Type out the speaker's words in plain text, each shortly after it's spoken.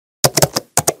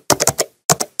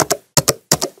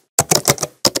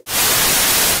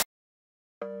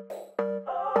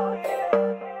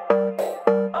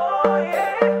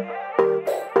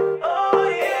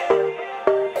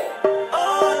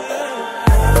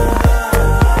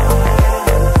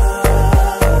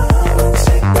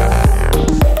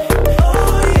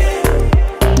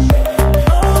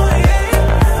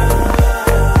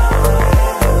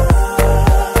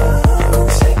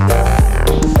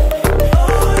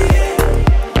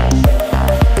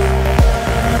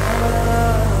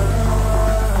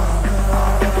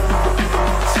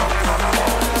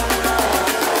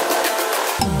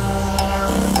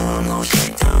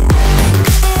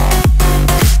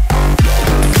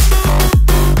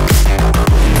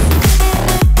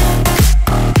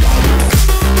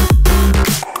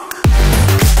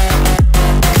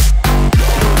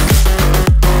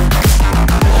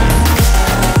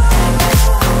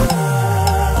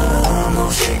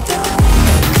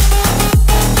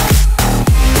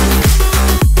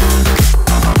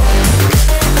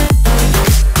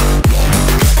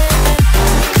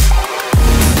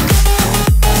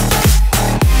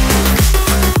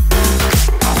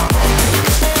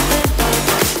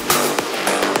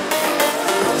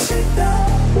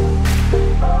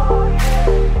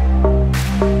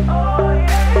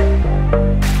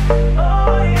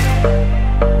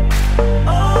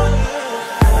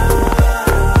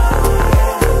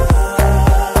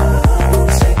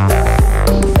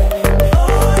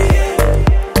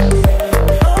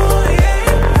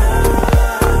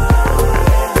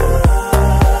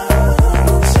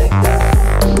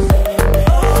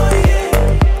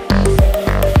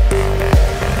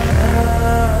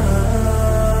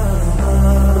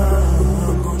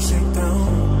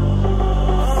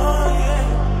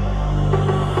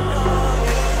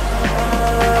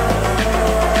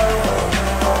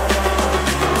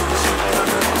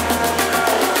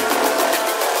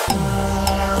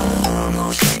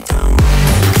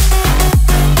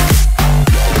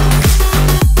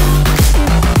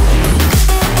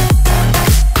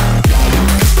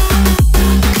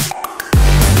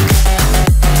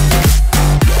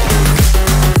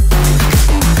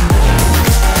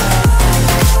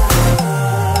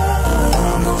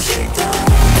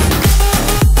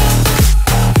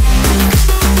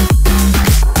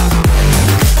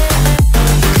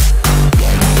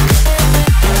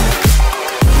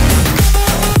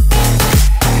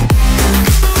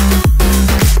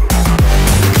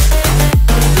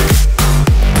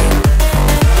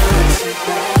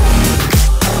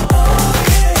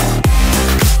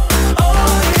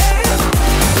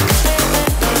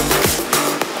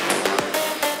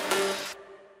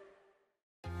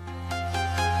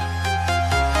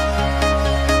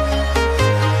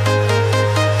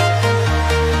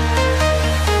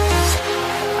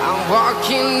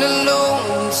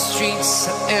alone, the streets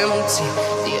are empty.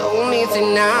 The only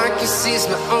thing I can see is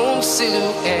my own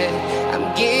silhouette.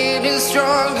 I'm getting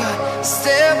stronger,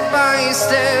 step by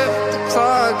step. The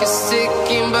clock is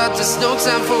ticking, but there's no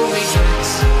time for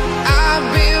regrets. I've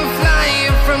been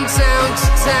flying from town to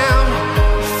town,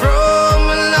 from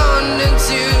London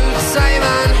to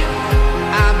Taiwan.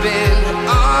 I've been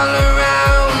all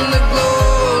around the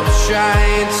globe,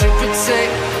 trying to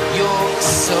protect your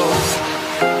soul.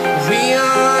 We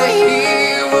are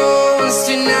heroes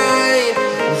tonight.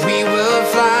 We will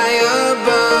fly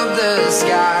above the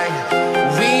sky.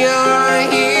 We are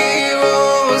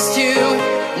heroes tonight.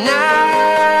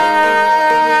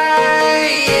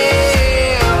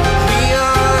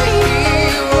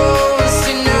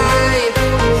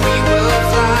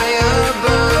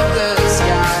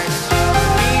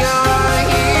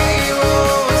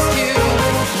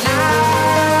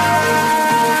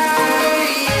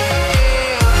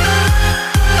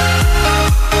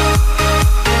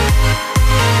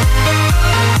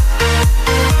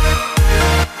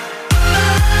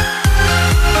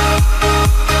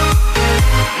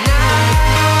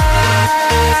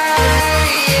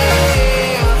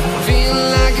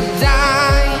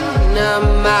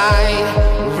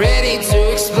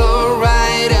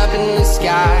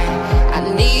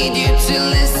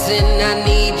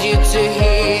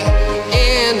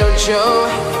 Show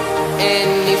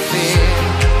any fear.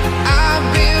 I've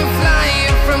been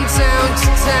flying from town to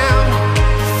town,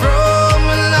 from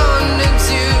London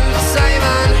to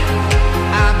Taiwan.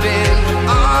 I've been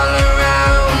all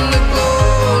around the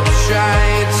globe,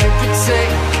 trying to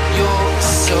protect your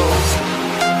soul.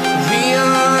 We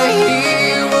are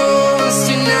heroes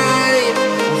tonight.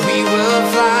 We will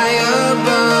fly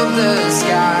above the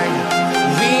sky.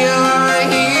 We are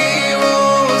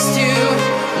heroes tonight.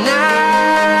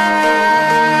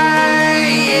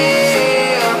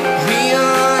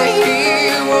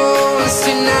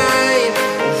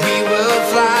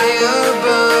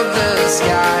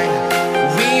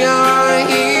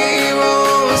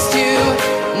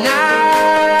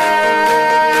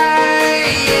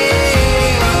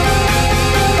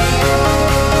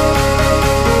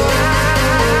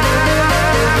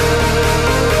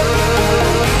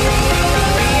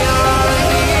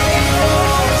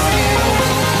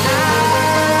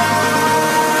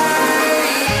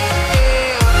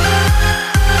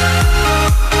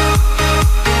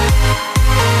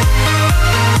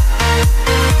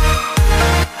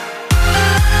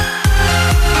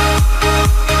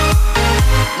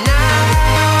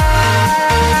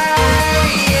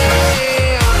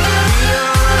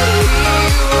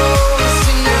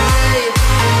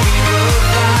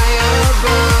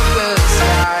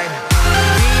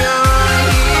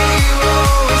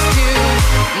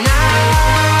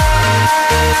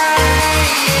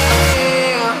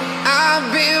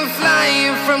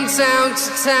 Town to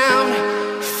town,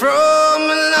 from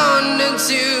London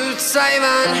to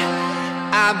Taiwan.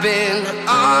 I've been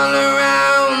all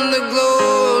around the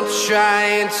globe,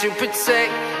 trying to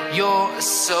protect your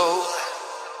soul.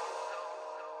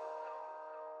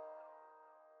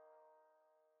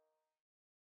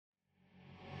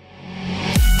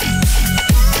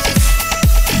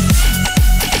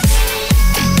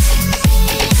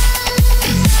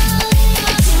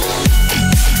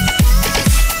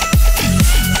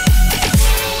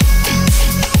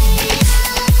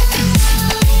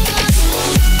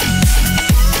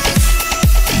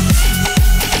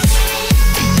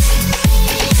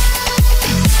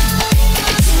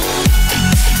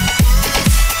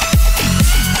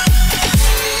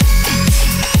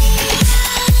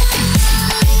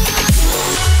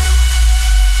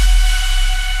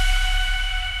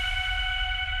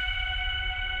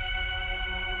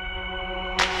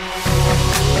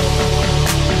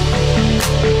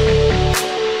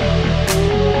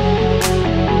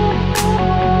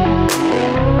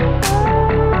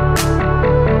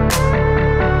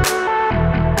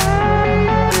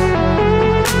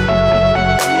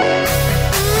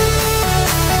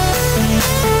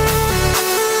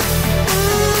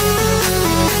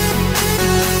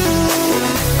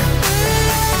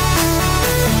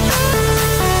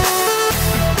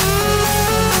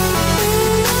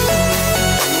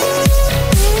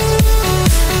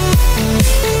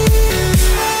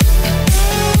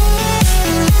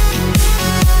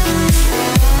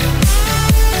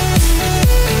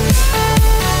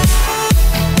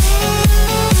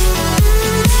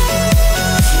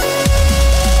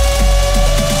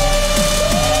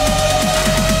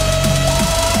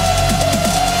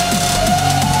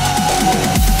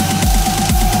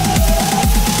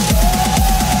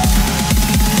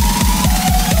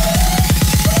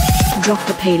 Drop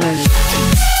the payload.